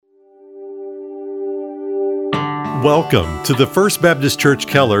Welcome to the First Baptist Church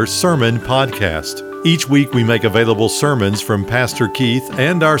Keller Sermon Podcast. Each week we make available sermons from Pastor Keith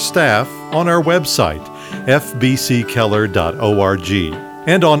and our staff on our website, fbckeller.org.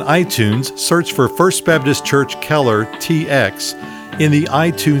 And on iTunes, search for First Baptist Church Keller TX in the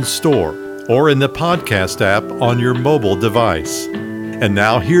iTunes Store or in the podcast app on your mobile device. And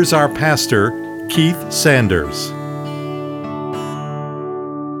now here's our pastor, Keith Sanders.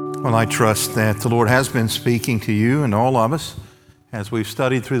 Well, I trust that the Lord has been speaking to you and all of us as we've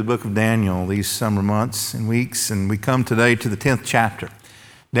studied through the book of Daniel these summer months and weeks, and we come today to the 10th chapter.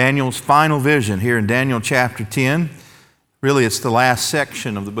 Daniel's final vision here in Daniel chapter 10. Really, it's the last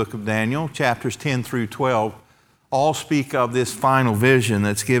section of the book of Daniel. Chapters 10 through 12 all speak of this final vision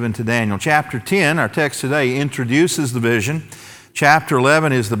that's given to Daniel. Chapter 10, our text today, introduces the vision. Chapter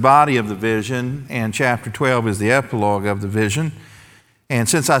 11 is the body of the vision, and chapter 12 is the epilogue of the vision. And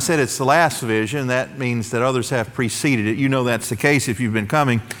since I said it's the last vision, that means that others have preceded it. You know that's the case if you've been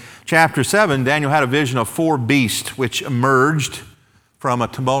coming. Chapter 7, Daniel had a vision of four beasts which emerged from a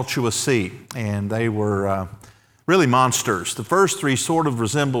tumultuous sea. And they were really monsters. The first three sort of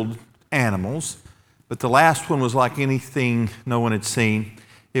resembled animals, but the last one was like anything no one had seen.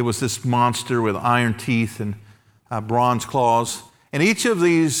 It was this monster with iron teeth and bronze claws. And each of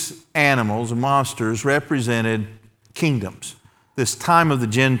these animals, or monsters, represented kingdoms. This time of the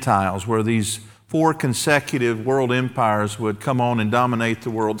Gentiles, where these four consecutive world empires would come on and dominate the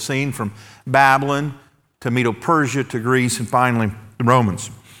world scene, from Babylon to Medo-Persia to Greece and finally the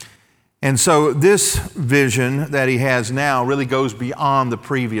Romans. And so this vision that he has now really goes beyond the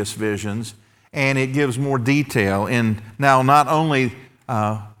previous visions, and it gives more detail in now not only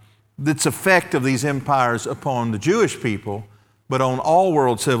its effect of these empires upon the Jewish people, but on all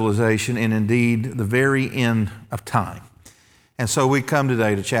world civilization and indeed the very end of time. And so we come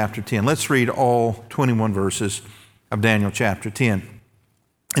today to chapter 10. Let's read all 21 verses of Daniel chapter 10.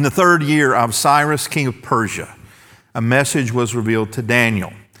 In the third year of Cyrus, king of Persia, a message was revealed to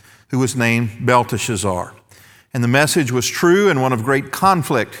Daniel, who was named Belteshazzar. And the message was true and one of great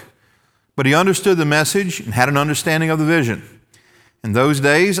conflict. But he understood the message and had an understanding of the vision. In those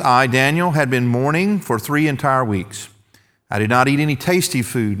days, I, Daniel, had been mourning for 3 entire weeks. I did not eat any tasty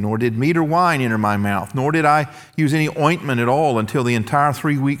food, nor did meat or wine enter my mouth, nor did I use any ointment at all until the entire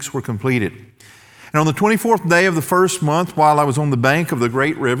 3 weeks were completed. And on the 24th day of the first month, while I was on the bank of the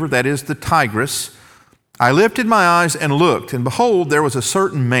great river, that is the Tigris, I lifted my eyes and looked, and behold, there was a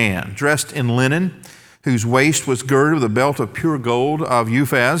certain man dressed in linen, whose waist was girded with a belt of pure gold of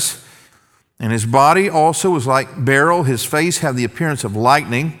Uphaz, and his body also was like beryl. His face had the appearance of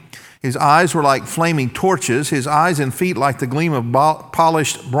lightning. His eyes were like flaming torches, his eyes and feet like the gleam of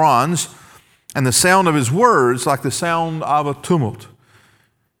polished bronze, and the sound of his words like the sound of a tumult.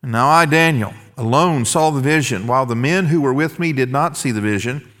 And now I, Daniel, alone saw the vision, while the men who were with me did not see the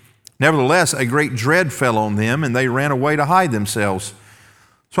vision. Nevertheless, a great dread fell on them, and they ran away to hide themselves.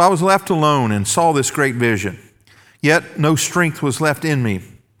 So I was left alone and saw this great vision. Yet no strength was left in me,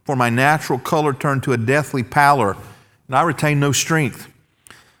 for my natural color turned to a deathly pallor, and I retained no strength.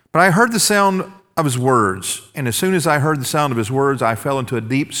 But I heard the sound of his words, and as soon as I heard the sound of his words, I fell into a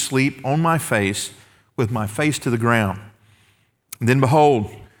deep sleep on my face, with my face to the ground. And then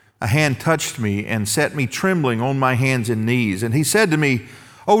behold, a hand touched me and set me trembling on my hands and knees. And he said to me,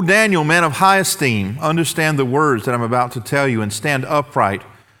 O Daniel, man of high esteem, understand the words that I'm about to tell you and stand upright,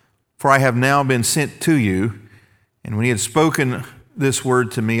 for I have now been sent to you. And when he had spoken this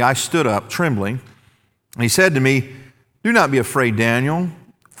word to me, I stood up trembling. And he said to me, Do not be afraid, Daniel.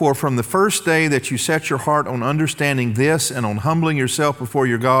 For from the first day that you set your heart on understanding this and on humbling yourself before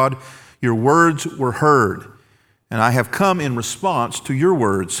your God, your words were heard, and I have come in response to your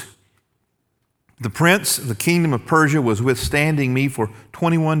words. The prince of the kingdom of Persia was withstanding me for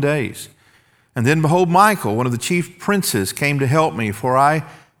 21 days. And then behold, Michael, one of the chief princes, came to help me, for I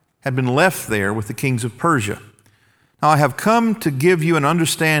had been left there with the kings of Persia. Now I have come to give you an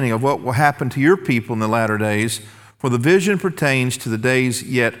understanding of what will happen to your people in the latter days, for the vision pertains to the days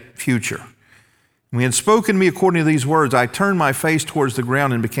yet future. When he had spoken to me according to these words, I turned my face towards the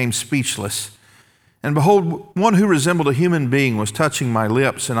ground and became speechless. And behold, one who resembled a human being was touching my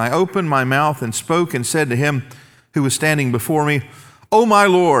lips, and I opened my mouth and spoke and said to him who was standing before me, O my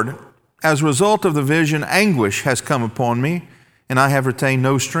Lord, as a result of the vision, anguish has come upon me, and I have retained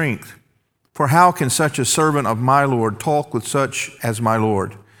no strength. For how can such a servant of my Lord talk with such as my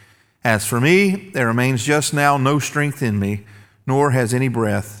Lord? As for me, there remains just now no strength in me, nor has any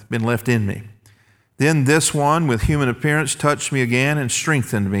breath been left in me. Then this one with human appearance touched me again and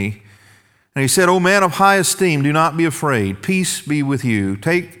strengthened me. And he said, O man of high esteem, do not be afraid. Peace be with you.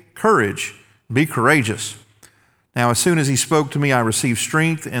 Take courage. Be courageous. Now as soon as he spoke to me, I received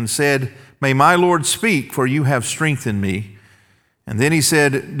strength and said, May my Lord speak, for you have strengthened me. And then he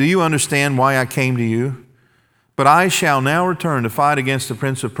said, Do you understand why I came to you? But I shall now return to fight against the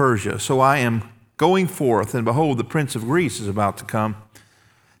prince of Persia. So I am going forth, and behold, the prince of Greece is about to come.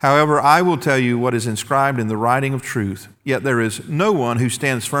 However, I will tell you what is inscribed in the writing of truth. Yet there is no one who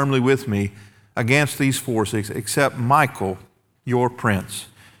stands firmly with me against these forces except Michael, your prince.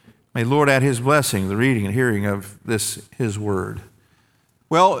 May the Lord add his blessing, the reading and hearing of this, his word.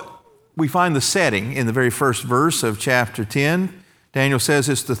 Well, we find the setting in the very first verse of chapter 10. Daniel says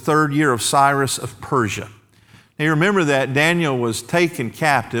it's the 3rd year of Cyrus of Persia. Now you remember that Daniel was taken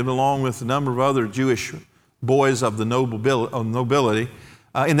captive along with a number of other Jewish boys of the nobility.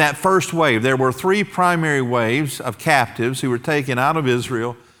 In that first wave, there were 3 primary waves of captives who were taken out of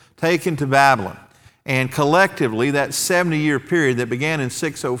Israel, taken to Babylon. And collectively, that 70-year period that began in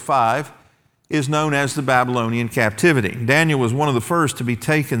 605 is known as the Babylonian captivity. Daniel was one of the first to be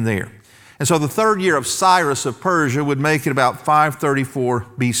taken there. And so the 3rd year of Cyrus of Persia would make it about 534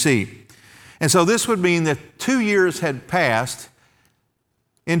 BC. And so this would mean that 2 years had passed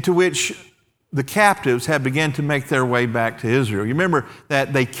into which the captives had begun to make their way back to Israel. You remember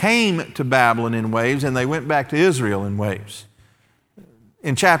that they came to Babylon in waves and they went back to Israel in waves.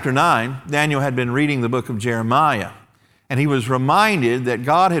 In chapter 9, Daniel had been reading the book of Jeremiah, and he was reminded that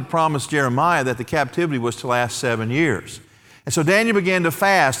God had promised Jeremiah that the captivity was to last 7 years. And so Daniel began to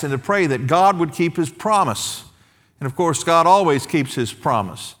fast and to pray that God would keep his promise. And of course, God always keeps his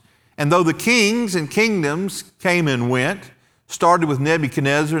promise. And though the kings and kingdoms came and went, started with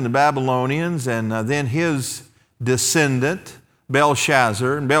Nebuchadnezzar and the Babylonians, and then his descendant,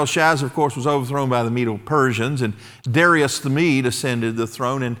 Belshazzar. And Belshazzar, of course, was overthrown by the Medo-Persians, and Darius the Mede ascended the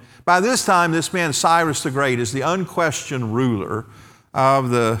throne. And by this time, this man, Cyrus the Great, is the unquestioned ruler of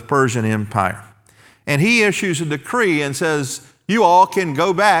the Persian Empire. And he issues a decree and says, you all can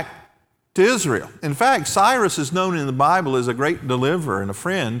go back to Israel. In fact, Cyrus is known in the Bible as a great deliverer and a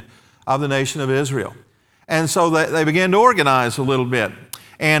friend of the nation of Israel. And so they began to organize a little bit.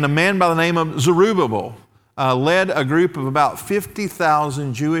 And a man by the name of Zerubbabel led a group of about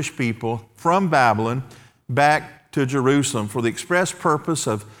 50,000 Jewish people from Babylon back to Jerusalem for the express purpose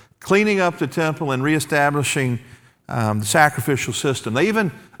of cleaning up the temple and reestablishing the sacrificial system. They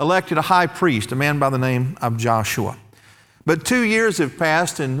even elected a high priest, a man by the name of Joshua. But 2 years have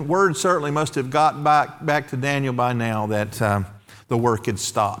passed, and word certainly must have gotten back to Daniel by now that the work had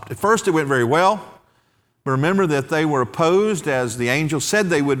stopped. At first it went very well. But remember that they were opposed, as the angel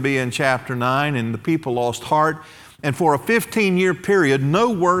said they would be in chapter 9, and the people lost heart. And for a 15-year period, no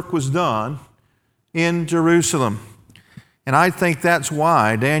work was done in Jerusalem. And I think that's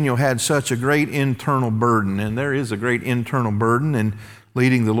why Daniel had such a great internal burden. And there is a great internal burden in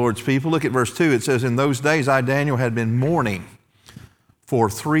leading the Lord's people. Look at verse 2. It says, In those days I, Daniel, had been mourning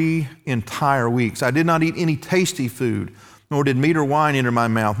for 3 entire weeks. I did not eat any tasty food, nor did meat or wine enter my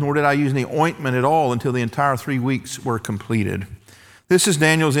mouth, nor did I use any ointment at all until the entire 3 weeks were completed. This is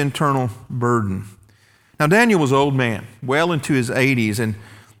Daniel's internal burden. Now, Daniel was an old man, well into his 80s, and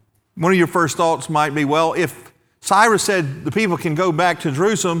one of your first thoughts might be, well, if Cyrus said the people can go back to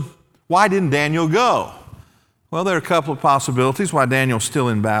Jerusalem, why didn't Daniel go? Well, there are a couple of possibilities why Daniel's still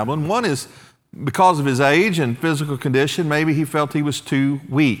in Babylon. One is because of his age and physical condition, maybe he felt he was too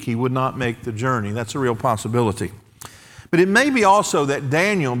weak. He would not make the journey. That's a real possibility. But it may be also that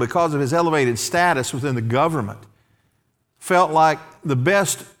Daniel, because of his elevated status within the government, felt like the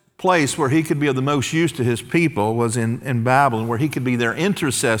best place where he could be of the most use to his people was in Babylon, where he could be their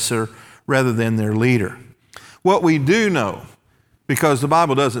intercessor rather than their leader. What we do know, because the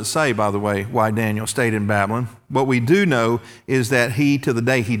Bible doesn't say, by the way, why Daniel stayed in Babylon, what we do know is that he, to the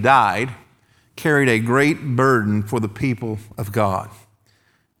day he died, carried a great burden for the people of God.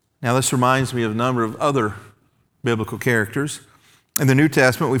 Now, this reminds me of a number of other biblical characters. In the New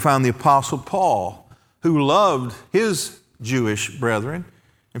Testament, we find the Apostle Paul, who loved his Jewish brethren.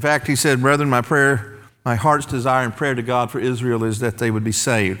 In fact, he said, Brethren, my heart's desire and prayer to God for Israel is that they would be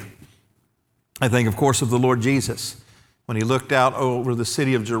saved. I think, of course, of the Lord Jesus, when he looked out over the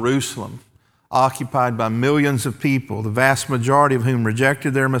city of Jerusalem, occupied by millions of people, the vast majority of whom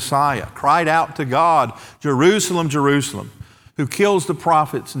rejected their Messiah, cried out to God, Jerusalem, Jerusalem, who kills the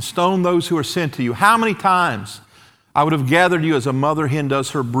prophets and stone those who are sent to you. How many times I would have gathered you as a mother hen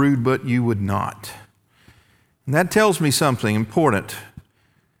does her brood, but you would not. And that tells me something important.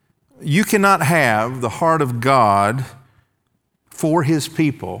 You cannot have the heart of God for his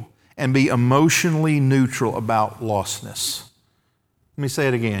people and be emotionally neutral about lostness. Let me say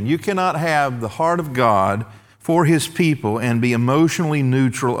it again. You cannot have the heart of God for His people and be emotionally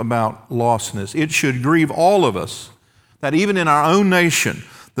neutral about lostness. It should grieve all of us that even in our own nation,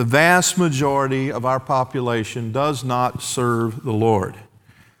 the vast majority of our population does not serve the Lord.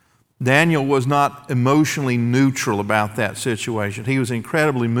 Daniel was not emotionally neutral about that situation. He was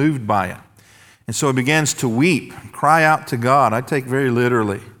incredibly moved by it. And so he begins to weep, cry out to God. I take very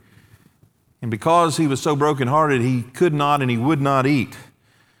literally. And because he was so brokenhearted, he could not and he would not eat.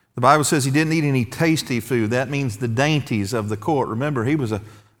 The Bible says he didn't eat any tasty food. That means the dainties of the court. Remember, he was a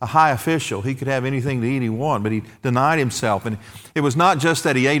high official. He could have anything to eat he wanted, but he denied himself. And it was not just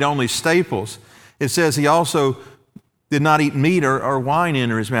that he ate only staples. It says he also did not eat meat or wine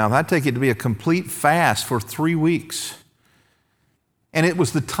enter his mouth. I take it to be a complete fast for 3 weeks. And it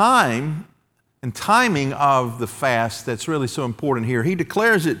was the time and timing of the fast that's really so important here. He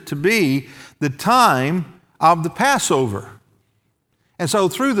declares it to be the time of the Passover. And so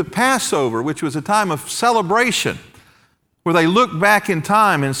through the Passover, which was a time of celebration, where they looked back in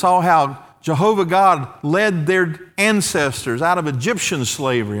time and saw how Jehovah God led their ancestors out of Egyptian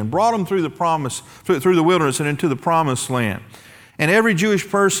slavery and brought them through the wilderness and into the promised land. And every Jewish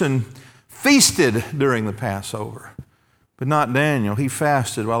person feasted during the Passover. But not Daniel. He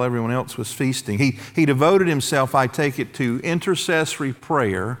fasted while everyone else was feasting. He devoted himself, I take it, to intercessory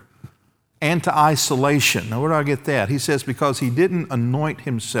prayer and to isolation. Now, where do I get that? He says because he didn't anoint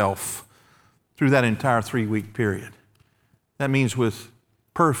himself through that entire 3-week period. That means with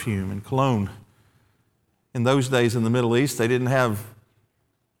perfume and cologne. In those days in the Middle East, they didn't have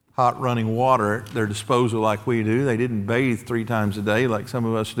hot running water at their disposal like we do. They didn't bathe 3 times a day like some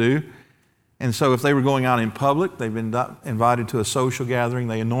of us do. And so if they were going out in public, they've been invited to a social gathering,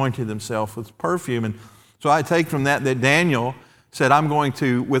 they anointed themselves with perfume. And so I take from that Daniel said, I'm going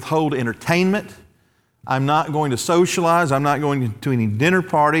to withhold entertainment. I'm not going to socialize. I'm not going to any dinner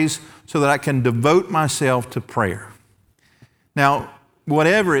parties so that I can devote myself to prayer. Now,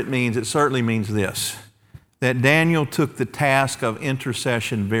 whatever it means, it certainly means this, that Daniel took the task of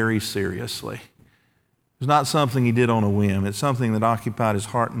intercession very seriously. It's not something he did on a whim. It's something that occupied his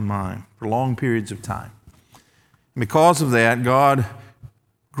heart and mind for long periods of time. And because of that, God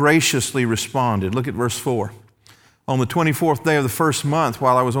graciously responded. Look at verse 4. On the 24th day of the first month,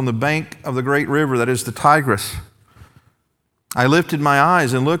 while I was on the bank of the great river, that is the Tigris, I lifted my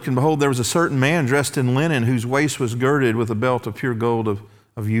eyes and looked, and behold, there was a certain man dressed in linen whose waist was girded with a belt of pure gold of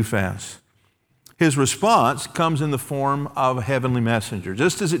Uphaz. His response comes in the form of a heavenly messenger,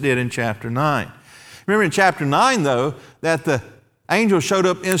 just as it did in chapter 9. Remember in chapter 9, though, that the angel showed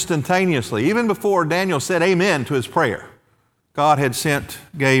up instantaneously. Even before Daniel said amen to his prayer, God had sent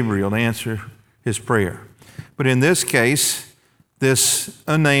Gabriel to answer his prayer. But in this case, this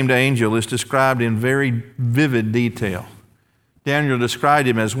unnamed angel is described in very vivid detail. Daniel described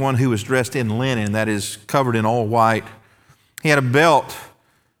him as one who was dressed in linen, that is, covered in all white. He had a belt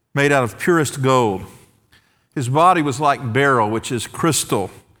made out of purest gold. His body was like beryl, which is crystal.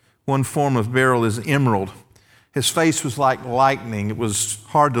 One form of beryl is emerald. His face was like lightning. It was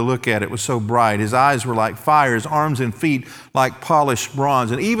hard to look at. It was so bright. His eyes were like fire. His arms and feet like polished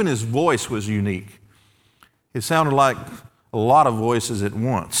bronze. And even his voice was unique. It sounded like a lot of voices at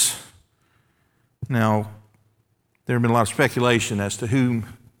once. Now, there have been a lot of speculation as to whom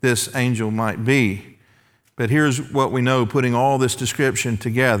this angel might be. But here's what we know, putting all this description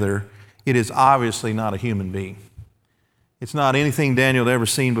together, it is obviously not a human being. It's not anything Daniel had ever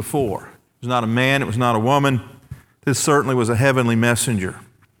seen before. It was not a man, it was not a woman. This certainly was a heavenly messenger.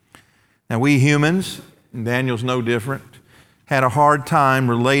 Now we humans, and Daniel's no different, had a hard time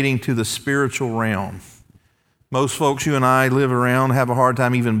relating to the spiritual realm. Most folks you and I live around have a hard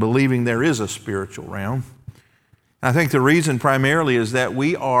time even believing there is a spiritual realm. I think the reason primarily is that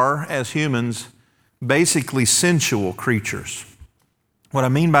we are, as humans, basically sensual creatures. What I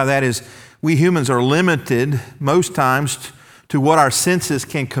mean by that is we humans are limited most times to what our senses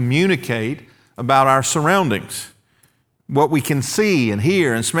can communicate about our surroundings. What we can see and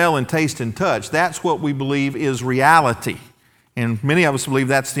hear and smell and taste and touch, that's what we believe is reality. And many of us believe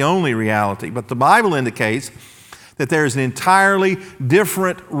that's the only reality. But the Bible indicates that there is an entirely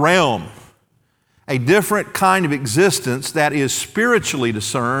different realm, a different kind of existence that is spiritually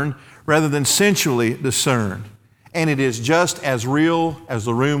discerned rather than sensually discerned. And it is just as real as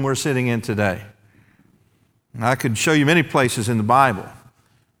the room we're sitting in today. And I could show you many places in the Bible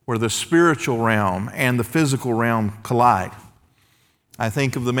where the spiritual realm and the physical realm collide. I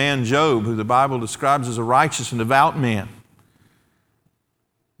think of the man Job, who the Bible describes as a righteous and devout man.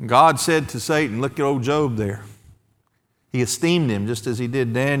 God said to Satan, look at old Job there. He esteemed him just as he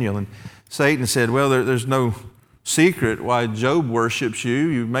did Daniel. And Satan said, well, there's no secret why Job worships you.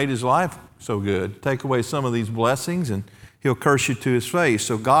 You've made his life so good. Take away some of these blessings and he'll curse you to his face.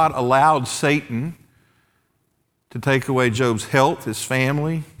 So God allowed Satan to take away Job's health, his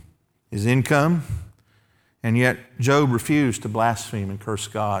family, his income, and yet Job refused to blaspheme and curse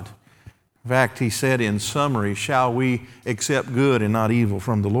God. In fact, he said in summary, shall we accept good and not evil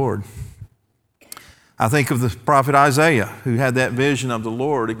from the Lord? I think of the prophet Isaiah, who had that vision of the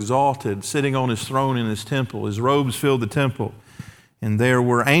Lord exalted, sitting on his throne in his temple. His robes filled the temple, and there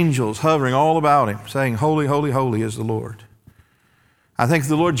were angels hovering all about him, saying, holy, holy, holy is the Lord. I think of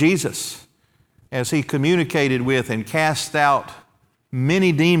the Lord Jesus, as he communicated with and cast out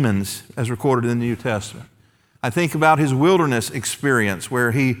many demons, as recorded in the New Testament. I think about his wilderness experience,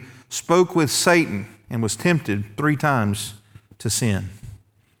 where he spoke with Satan and was tempted 3 times to sin.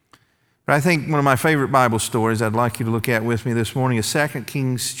 But I think one of my favorite Bible stories I'd like you to look at with me this morning is 2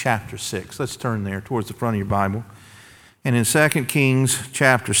 Kings chapter 6. Let's turn there towards the front of your Bible. And in 2 Kings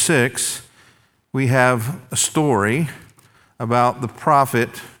chapter 6, we have a story about the prophet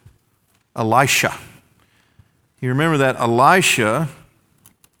Elisha. You remember that Elisha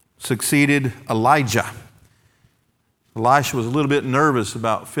succeeded Elijah. Elisha was a little bit nervous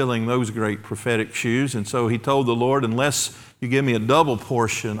about filling those great prophetic shoes, and so he told the Lord, unless you give me a double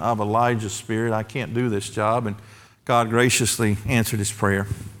portion of Elijah's spirit, I can't do this job. And God graciously answered his prayer.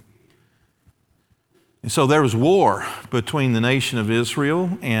 And so there was war between the nation of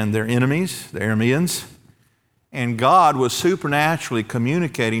Israel and their enemies, the Arameans. And God was supernaturally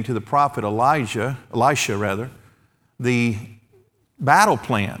communicating to the prophet Elisha, the battle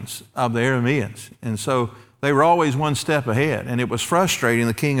plans of the Arameans. And so they were always one step ahead, and it was frustrating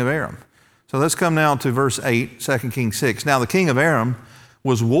the king of Aram. So let's come now to verse 8, 2 Kings 6. Now the king of Aram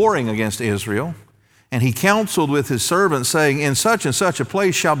was warring against Israel, and he counseled with his servants, saying, in such and such a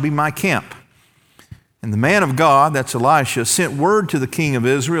place shall be my camp. And the man of God, that's Elisha, sent word to the king of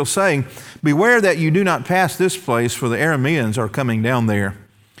Israel, saying, beware that you do not pass this place, for the Arameans are coming down there.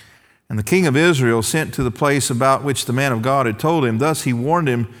 And the king of Israel sent to the place about which the man of God had told him. Thus he warned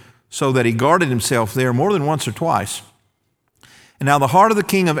him, so that he guarded himself there more than once or twice. And now the heart of the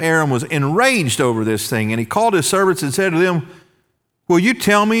king of Aram was enraged over this thing, and he called his servants and said to them, will you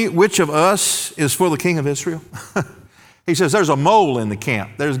tell me which of us is for the king of Israel? He says, there's a mole in the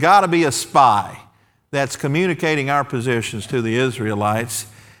camp. There's got to be a spy that's communicating our positions to the Israelites.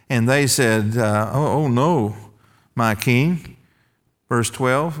 And they said, oh no, my king. Verse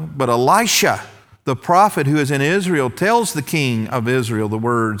 12, but Elisha, the prophet who is in Israel, tells the king of Israel the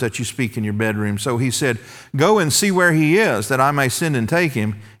words that you speak in your bedroom. So he said, go and see where he is, that I may send and take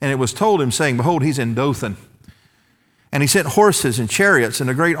him. And it was told him, saying, behold, he's in Dothan. And he sent horses and chariots and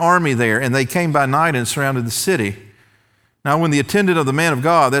a great army there, and they came by night and surrounded the city. Now when the attendant of the man of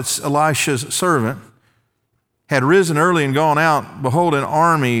God, that's Elisha's servant, had risen early and gone out, behold, an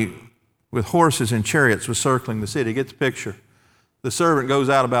army with horses and chariots was circling the city. Get the picture. The servant goes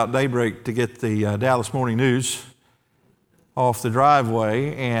out about daybreak to get the Dallas Morning News off the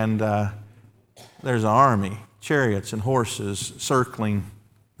driveway, and there's an army, chariots and horses circling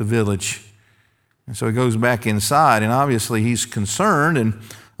the village. And so he goes back inside, and obviously he's concerned, and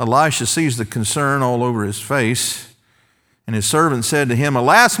Elisha sees the concern all over his face. And his servant said to him,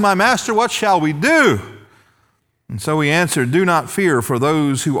 alas, my master, what shall we do? And so he answered, do not fear, for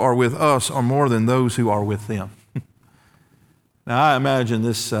those who are with us are more than those who are with them. Now, I imagine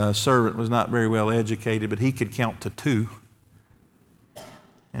this servant was not very well educated, but he could count to 2.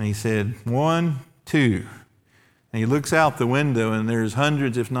 And he said, 1, 2. And he looks out the window, and there's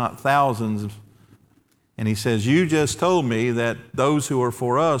hundreds, if not thousands. And he says, you just told me that those who are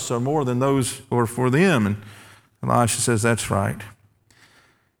for us are more than those who are for them. And Elisha says, that's right.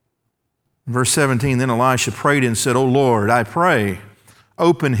 Verse 17, then Elisha prayed and said, O Lord, I pray,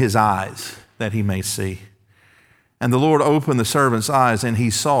 open his eyes that he may see. And the Lord opened the servant's eyes, and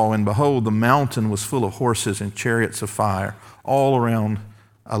he saw, and behold, the mountain was full of horses and chariots of fire all around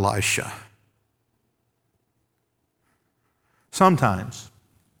Elisha. Sometimes,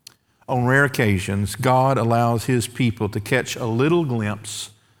 on rare occasions, God allows his people to catch a little glimpse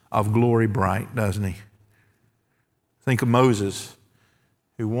of glory bright, doesn't he? Think of Moses,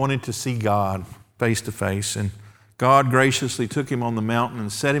 who wanted to see God face to face, and God graciously took him on the mountain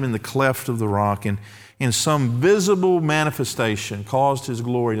and set him in the cleft of the rock, and in some visible manifestation caused his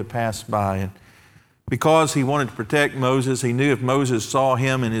glory to pass by. And because he wanted to protect Moses, he knew if Moses saw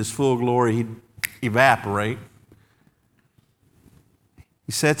him in his full glory, he'd evaporate.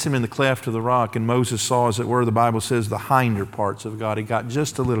 He sets him in the cleft of the rock, and Moses saw, as it were, the Bible says, the hinder parts of God. He got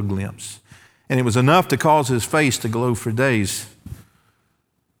just a little glimpse. And it was enough to cause his face to glow for days.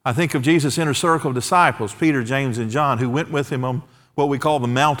 I think of Jesus' inner circle of disciples, Peter, James, and John, who went with him on what we call the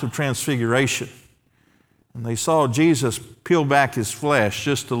Mount of Transfiguration. And they saw Jesus peel back his flesh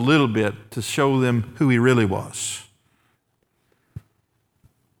just a little bit to show them who he really was.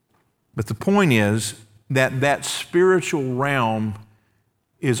 But the point is that spiritual realm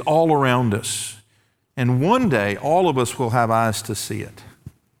is all around us. And one day, all of us will have eyes to see it.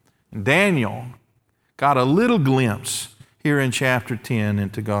 And Daniel got a little glimpse here in chapter 10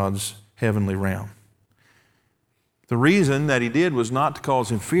 into God's heavenly realm. The reason that he did was not to cause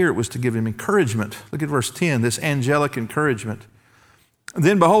him fear, it was to give him encouragement. Look at verse 10, this angelic encouragement.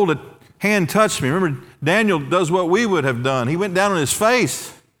 Then behold, a hand touched me. Remember, Daniel does what we would have done. He went down on his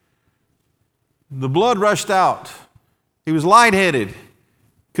face. The blood rushed out. He was lightheaded,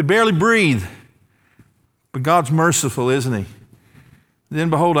 could barely breathe. But God's merciful, isn't he? Then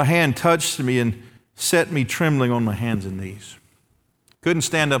behold, a hand touched me and set me trembling on my hands and knees. Couldn't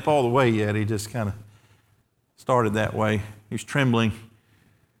stand up all the way yet. He just kind of started that way. He was trembling.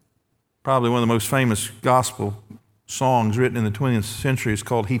 Probably one of the most famous gospel songs written in the 20th century is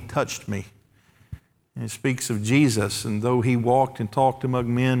called "He Touched Me." And it speaks of Jesus, and though he walked and talked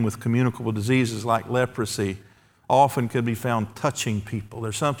among men with communicable diseases like leprosy, often could be found touching people.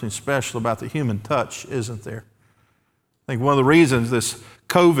 There's something special about the human touch, isn't there? I think one of the reasons this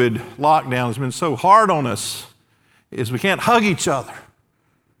COVID lockdown has been so hard on us is we can't hug each other.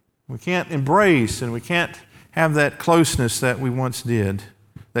 We can't embrace, and we can't have that closeness that we once did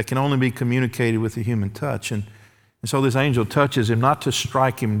that can only be communicated with the human touch. And so this angel touches him not to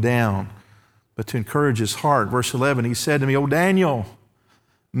strike him down, but to encourage his heart. Verse 11, he said to me, "O Daniel,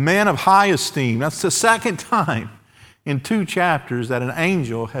 man of high esteem." That's the second time in 2 chapters that an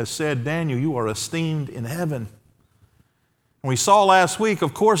angel has said, "Daniel, you are esteemed in heaven." And we saw last week,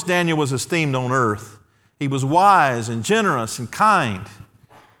 of course, Daniel was esteemed on earth. He was wise and generous and kind.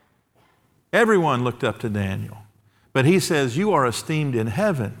 Everyone looked up to Daniel. But he says, "You are esteemed in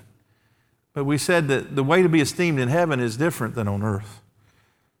heaven." But we said that the way to be esteemed in heaven is different than on earth,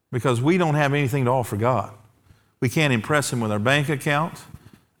 because we don't have anything to offer God. We can't impress him with our bank account,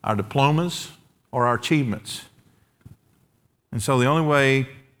 our diplomas, or our achievements. And so the only way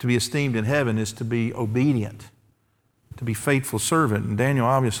to be esteemed in heaven is to be obedient, to be faithful servant, and Daniel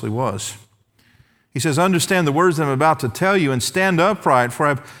obviously was. He says, "Understand the words that I'm about to tell you and stand upright, for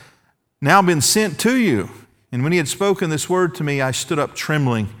I've now been sent to you." And when he had spoken this word to me, I stood up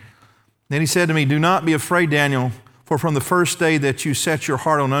trembling. Then he said to me, "Do not be afraid, Daniel, for from the first day that you set your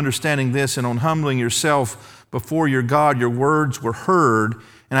heart on understanding this and on humbling yourself before your God, your words were heard,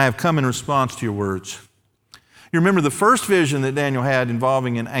 and I have come in response to your words." You remember the first vision that Daniel had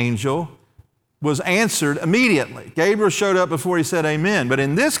involving an angel was answered immediately. Gabriel showed up before he said amen. But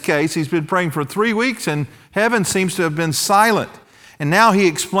in this case, he's been praying for 3 weeks and heaven seems to have been silent. And now he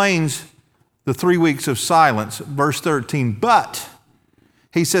explains the 3 weeks of silence. Verse 13, "But,"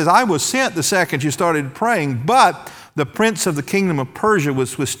 he says, "I was sent the second you started praying, but the prince of the kingdom of Persia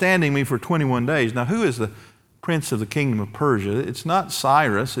was withstanding me for 21 days. Now, who is the prince of the kingdom of Persia? It's not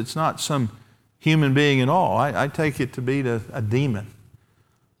Cyrus. It's not some human being at all. I take it to be a demon.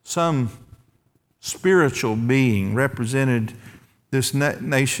 Some spiritual being represented this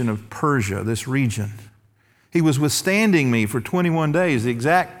nation of Persia, this region. He was withstanding me for 21 days, the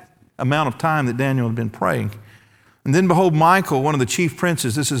exact amount of time that Daniel had been praying. And then behold, Michael, one of the chief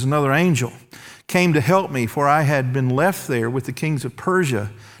princes, this is another angel, came to help me, for I had been left there with the kings of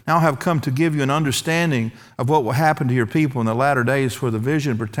Persia. Now I have come to give you an understanding of what will happen to your people in the latter days, for the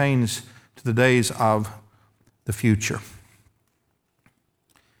vision pertains to the days of the future."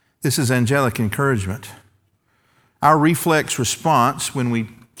 This is angelic encouragement. Our reflex response when we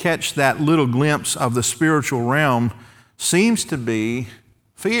catch that little glimpse of the spiritual realm seems to be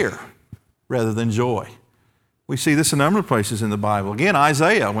fear rather than joy. We see this in a number of places in the Bible. Again,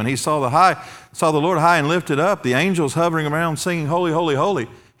 Isaiah, when he saw the Lord high and lifted up, the angels hovering around singing, "Holy, holy, holy,"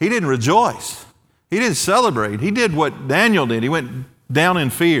 he didn't rejoice. He didn't celebrate. He did what Daniel did. He went down in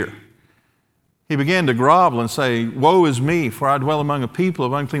fear. He began to grovel and say, "Woe is me, for I dwell among a people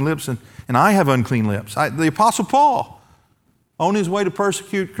of unclean lips, and I have unclean lips." The Apostle Paul, on his way to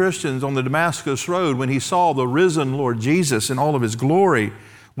persecute Christians on the Damascus Road, when he saw the risen Lord Jesus in all of his glory,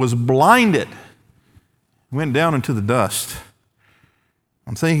 was blinded, went down into the dust.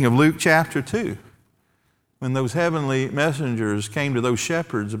 I'm thinking of Luke chapter 2, when those heavenly messengers came to those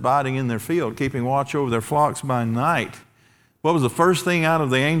shepherds abiding in their field, keeping watch over their flocks by night. What was the first thing out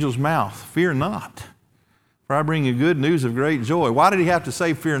of the angel's mouth? "Fear not, for I bring you good news of great joy." Why did he have to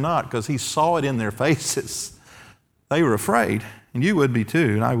say fear not? Because he saw it in their faces. They were afraid, and you would be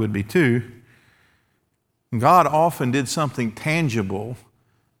too, and I would be too. God often did something tangible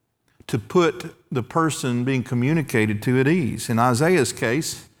to put the person being communicated to at ease. In Isaiah's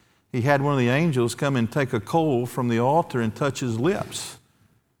case, he had one of the angels come and take a coal from the altar and touch his lips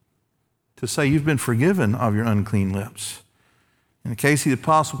to say, you've been forgiven of your unclean lips. In the case of the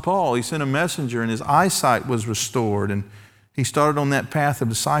Apostle Paul, he sent a messenger and his eyesight was restored and he started on that path of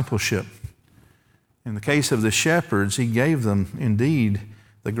discipleship. In the case of the shepherds, he gave them indeed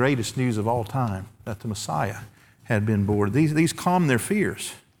the greatest news of all time, that the Messiah had been born. These calmed their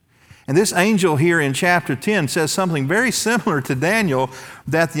fears. And this angel here in chapter 10 says something very similar to Daniel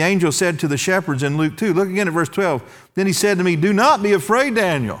that the angel said to the shepherds in Luke 2. Look again at verse 12. Then he said to me, do not be afraid,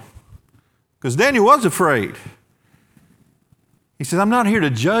 Daniel. Because Daniel was afraid. He says, I'm not here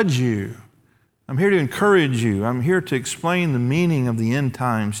to judge you. I'm here to encourage you. I'm here to explain the meaning of the end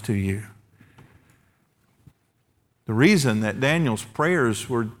times to you. The reason that Daniel's prayers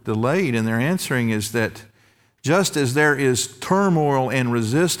were delayed in their answering is that just as there is turmoil and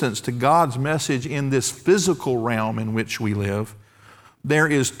resistance to God's message in this physical realm in which we live, there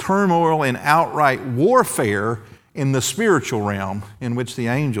is turmoil and outright warfare in the spiritual realm in which the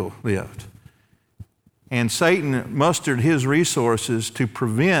angel lived. And Satan mustered his resources to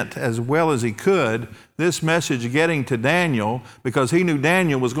prevent, as well as he could, this message getting to Daniel, because he knew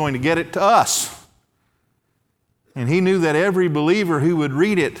Daniel was going to get it to us. And he knew that every believer who would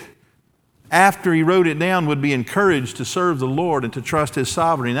read it after he wrote it down would be encouraged to serve the Lord and to trust His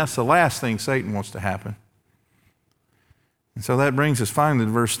sovereignty. And that's the last thing Satan wants to happen. And so that brings us finally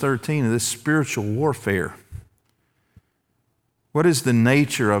to verse 13 of this spiritual warfare. What is the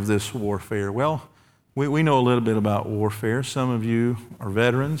nature of this warfare? Well, we know a little bit about warfare. Some of you are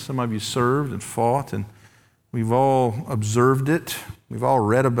veterans. Some of you served and fought, and we've all observed it. We've all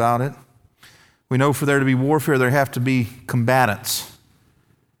read about it. We know for there to be warfare, there have to be combatants.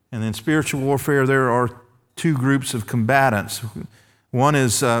 And in spiritual warfare, there are two groups of combatants. One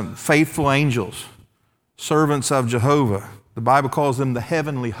is faithful angels, servants of Jehovah. The Bible calls them the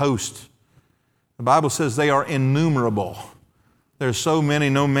heavenly host. The Bible says they are innumerable. There's so many,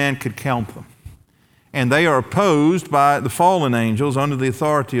 no man could count them. And they are opposed by the fallen angels under the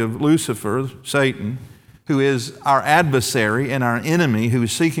authority of Lucifer, Satan, who is our adversary and our enemy who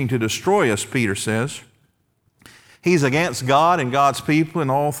is seeking to destroy us, Peter says. He's against God and God's people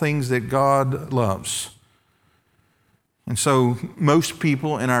and all things that God loves. And so most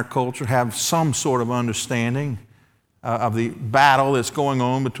people in our culture have some sort of understanding of the battle that's going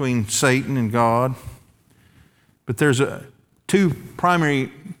on between Satan and God. But there's two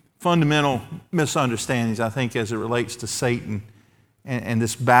primary fundamental misunderstandings, I think, as it relates to Satan and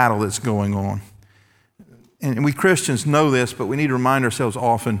this battle that's going on. And we Christians know this, but we need to remind ourselves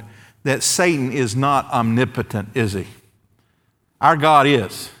often that Satan is not omnipotent, is he? Our God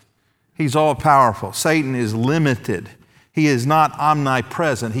is. He's all-powerful. Satan is limited. He is not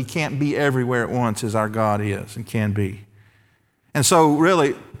omnipresent. He can't be everywhere at once as our God is and can be. And so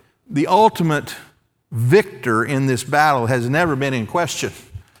really, the ultimate victor in this battle has never been in question.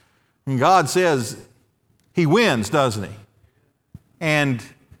 And God says He wins, doesn't He? And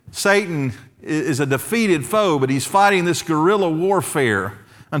Satan is a defeated foe, but he's fighting this guerrilla warfare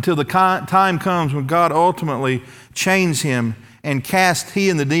until the time comes when God ultimately chains him and casts he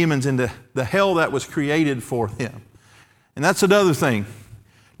and the demons into the hell that was created for him. And that's another thing.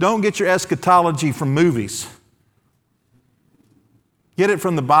 Don't get your eschatology from movies. Get it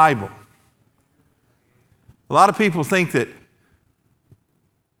from the Bible. A lot of people think that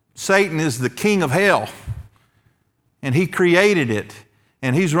Satan is the king of hell and he created it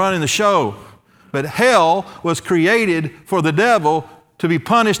and he's running the show. But hell was created for the devil to be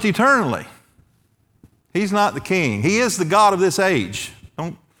punished eternally. He's not the king. He is the God of this age.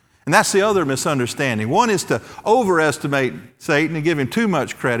 And that's the other misunderstanding. One is to overestimate Satan and give him too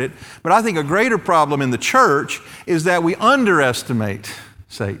much credit. But I think a greater problem in the church is that we underestimate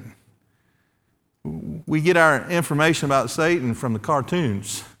Satan. We get our information about Satan from the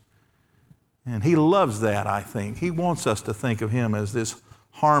cartoons. And he loves that, I think. He wants us to think of him as this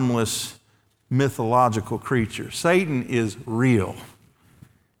harmless, mythological creature. Satan is real,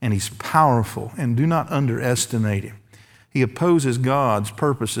 and he's powerful, and do not underestimate him. He opposes God's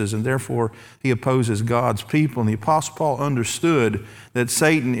purposes, and therefore he opposes God's people. And the Apostle Paul understood that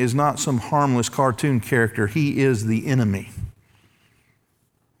Satan is not some harmless cartoon character. He is the enemy.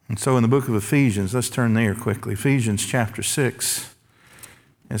 And so in the book of Ephesians, let's turn there quickly. Ephesians chapter 6,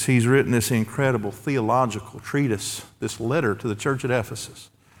 as he's written this incredible theological treatise, this letter to the church at Ephesus.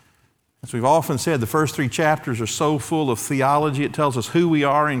 As we've often said, the first 3 chapters are so full of theology. It tells us who we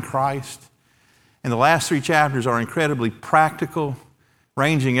are in Christ. And the last 3 chapters are incredibly practical,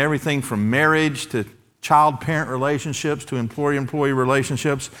 ranging everything from marriage to child-parent relationships to employee-employee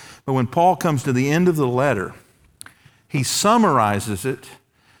relationships. But when Paul comes to the end of the letter, he summarizes it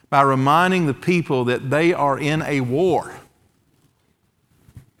by reminding the people that they are in a war.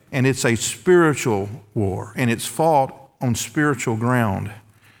 And it's a spiritual war, and it's fought on spiritual ground.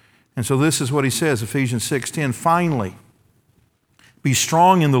 And so this is what he says, Ephesians 6:10, finally, be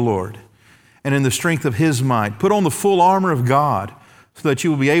strong in the Lord and in the strength of His might. Put on the full armor of God so that you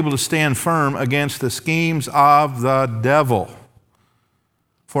will be able to stand firm against the schemes of the devil.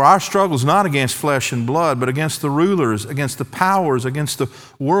 For our struggle is not against flesh and blood, but against the rulers, against the powers, against the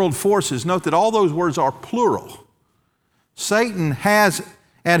world forces. Note that all those words are plural. Satan has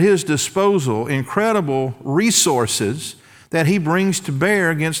at his disposal incredible resources that he brings to bear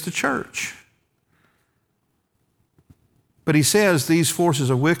against the church. But he says these forces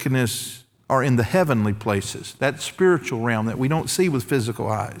of wickedness are in the heavenly places, that spiritual realm that we don't see with physical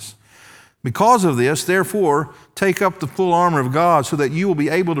eyes. Because of this, therefore, take up the full armor of God so that you will be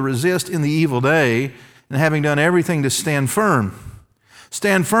able to resist in the evil day, and having done everything to stand firm.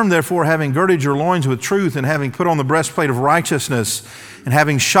 Stand firm, therefore, having girded your loins with truth, and having put on the breastplate of righteousness, and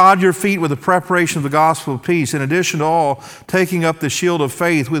having shod your feet with the preparation of the gospel of peace. In addition to all, taking up the shield of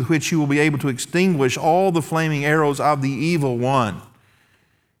faith with which you will be able to extinguish all the flaming arrows of the evil one.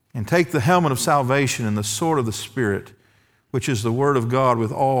 And take the helmet of salvation and the sword of the Spirit, which is the word of God, with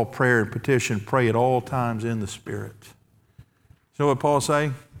all prayer and petition. Pray at all times in the Spirit. You know what Paul's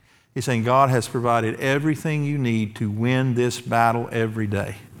saying? He's saying God has provided everything you need to win this battle every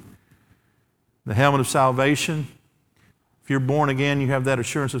day. The helmet of salvation. If you're born again, you have that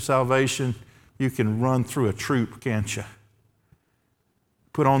assurance of salvation. You can run through a troop, can't you?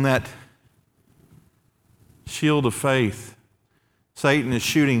 Put on that shield of faith. Satan is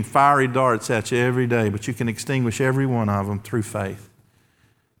shooting fiery darts at you every day, but you can extinguish every one of them through faith.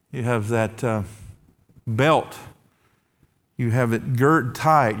 You have that belt. You have it girt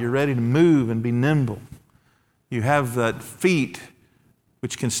tight. You're ready to move and be nimble. You have that feet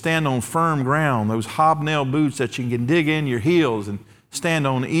which can stand on firm ground, those hobnail boots that you can dig in your heels and stand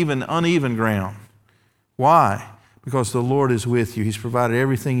on even uneven ground. Why? Because the Lord is with you. He's provided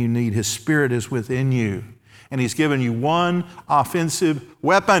everything you need. His Spirit is within you. And He's given you one offensive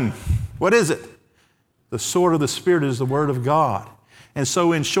weapon. What is it? The sword of the Spirit is the Word of God. And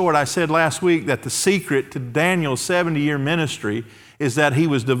so in short, I said last week that the secret to Daniel's 70-year ministry is that he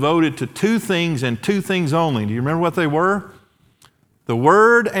was devoted to two things and two things only. Do you remember what they were? The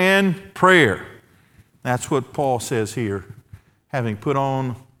Word and prayer. That's what Paul says here. Having put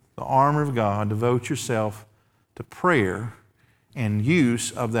on the armor of God, devote yourself to prayer and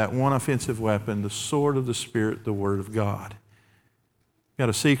use of that one offensive weapon, the sword of the Spirit, the Word of God. Got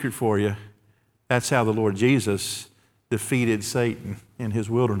a secret for you. That's how the Lord Jesus defeated Satan in His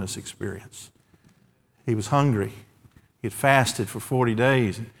wilderness experience. He was hungry. He had fasted for 40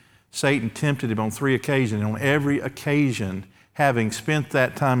 days. Satan tempted Him on 3 occasions. And on every occasion, having spent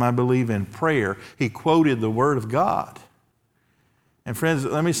that time, I believe, in prayer, he quoted the Word of God. And friends,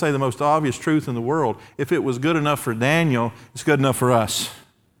 let me say the most obvious truth in the world. If it was good enough for Daniel, it's good enough for us.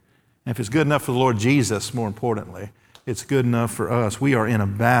 And if it's good enough for the Lord Jesus, more importantly, it's good enough for us. We are in a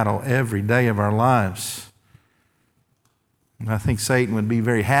battle every day of our lives. And I think Satan would be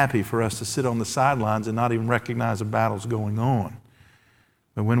very happy for us to sit on the sidelines and not even recognize a battle's going on.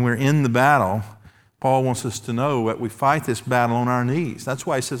 But when we're in the battle, Paul wants us to know that we fight this battle on our knees. That's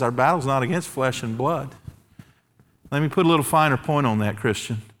why he says our battle's not against flesh and blood. Let me put a little finer point on that,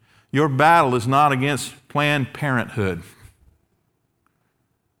 Christian. Your battle is not against Planned Parenthood.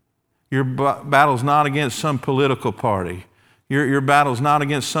 Your battle is not against some political party. Your battle is not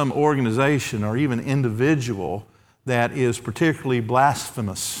against some organization or even individual that is particularly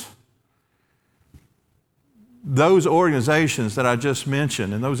blasphemous. Those organizations that I just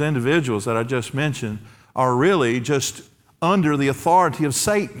mentioned and those individuals that I just mentioned are really just under the authority of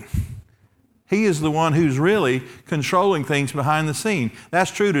Satan. He is the one who's really controlling things behind the scene.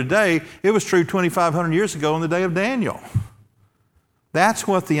 That's true today. It was true 2,500 years ago in the day of Daniel. That's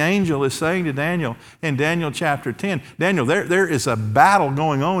what the angel is saying to Daniel in Daniel chapter 10. Daniel, there is a battle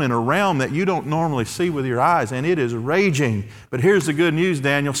going on in a realm that you don't normally see with your eyes, and it is raging. But here's the good news,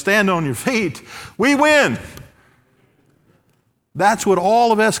 Daniel. Stand on your feet. We win. That's what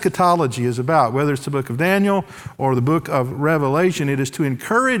all of eschatology is about, whether it's the book of Daniel or the book of Revelation. It is to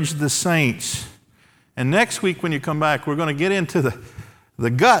encourage the saints. And next week when you come back, we're going to get into the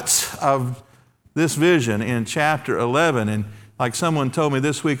guts of this vision in chapter 11. And like someone told me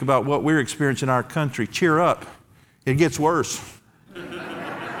this week about what we're experiencing in our country, cheer up. It gets worse.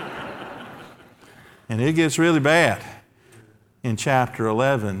 And it gets really bad. in chapter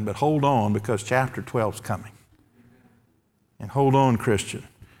 11, but hold on because chapter 12 is coming. And hold on, Christian,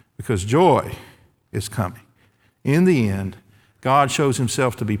 because joy is coming. In the end, God shows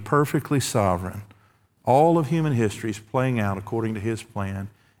himself to be perfectly sovereign. All of human history is playing out according to his plan.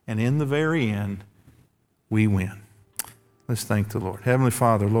 And in the very end, we win. Let's thank the Lord. Heavenly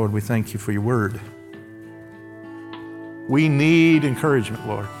Father, Lord, we thank you for your word. We need encouragement,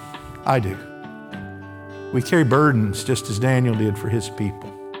 Lord. I do. We carry burdens just as Daniel did for his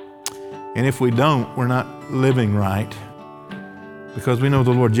people. And if we don't, we're not living right, because we know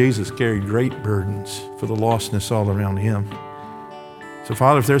the Lord Jesus carried great burdens for the lostness all around him. So,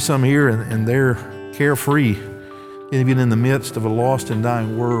 Father, if there's some here and they're carefree, even in the midst of a lost and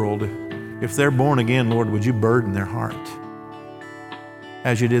dying world, if they're born again, Lord, would you burden their heart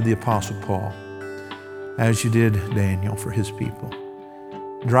as you did the Apostle Paul, as you did Daniel for his people.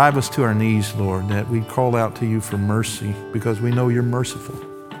 Drive us to our knees, Lord, that we call out to you for mercy because we know you're merciful.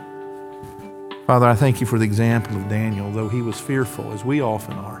 Father, I thank you for the example of Daniel. Though he was fearful, as we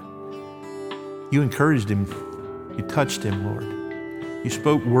often are, you encouraged him. You touched him, Lord. You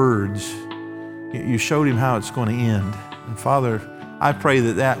spoke words. You showed him how it's going to end. And Father, I pray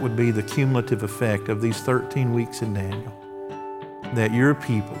that that would be the cumulative effect of these 13 weeks in Daniel, that your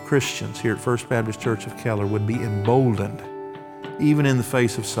people, Christians here at First Baptist Church of Keller, would be emboldened, even in the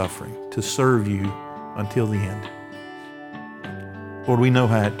face of suffering, to serve you until the end. Lord, we know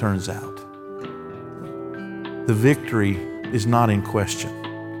how it turns out. The victory is not in question.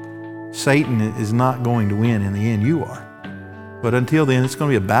 Satan is not going to win in the end. You are. But until then, it's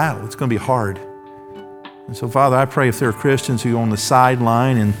going to be a battle. It's going to be hard. And so, Father, I pray if there are Christians who are on the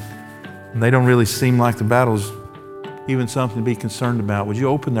sideline and they don't really seem like the battle's even something to be concerned about, would you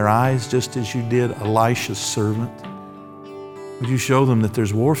open their eyes just as you did Elisha's servant? Would you show them that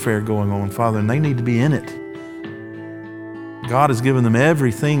there's warfare going on, Father, and they need to be in it? God has given them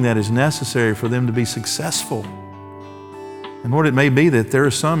everything that is necessary for them to be successful. And Lord, it may be that there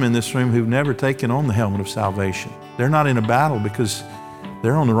are some in this room who've never taken on the helmet of salvation. They're not in a battle because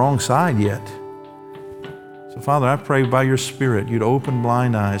they're on the wrong side yet. So Father, I pray by your Spirit you'd open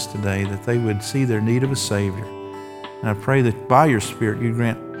blind eyes today, that they would see their need of a Savior. And I pray that by your Spirit you'd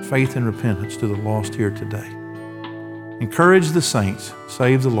grant faith and repentance to the lost here today. Encourage the saints,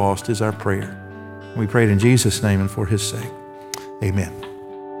 save the lost is our prayer. And we pray it in Jesus' name and for his sake. Amen.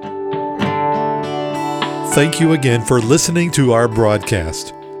 Thank you again for listening to our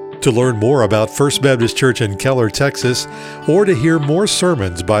broadcast. To learn more about First Baptist Church in Keller, Texas, or to hear more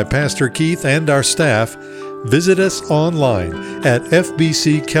sermons by Pastor Keith and our staff, visit us online at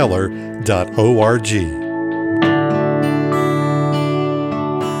fbckeller.org.